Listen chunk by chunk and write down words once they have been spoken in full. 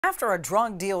After a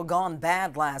drug deal gone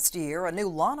bad last year, a new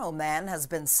Llano man has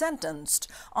been sentenced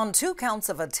on 2 counts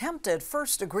of attempted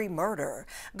first-degree murder.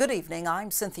 Good evening,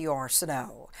 I'm Cynthia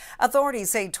Arsenault.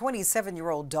 Authorities say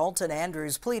 27-year-old Dalton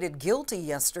Andrews pleaded guilty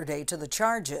yesterday to the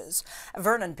charges.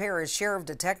 Vernon Parish Sheriff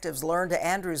detectives learned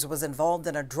Andrews was involved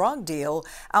in a drug deal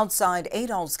outside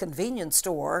Adolph's convenience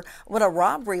store when a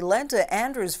robbery led to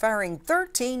Andrews firing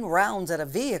 13 rounds at a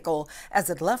vehicle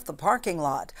as it left the parking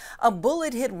lot. A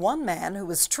bullet hit one man who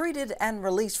was treated and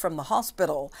released from the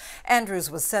hospital.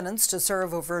 Andrews was sentenced to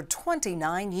serve over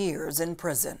 29 years in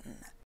prison.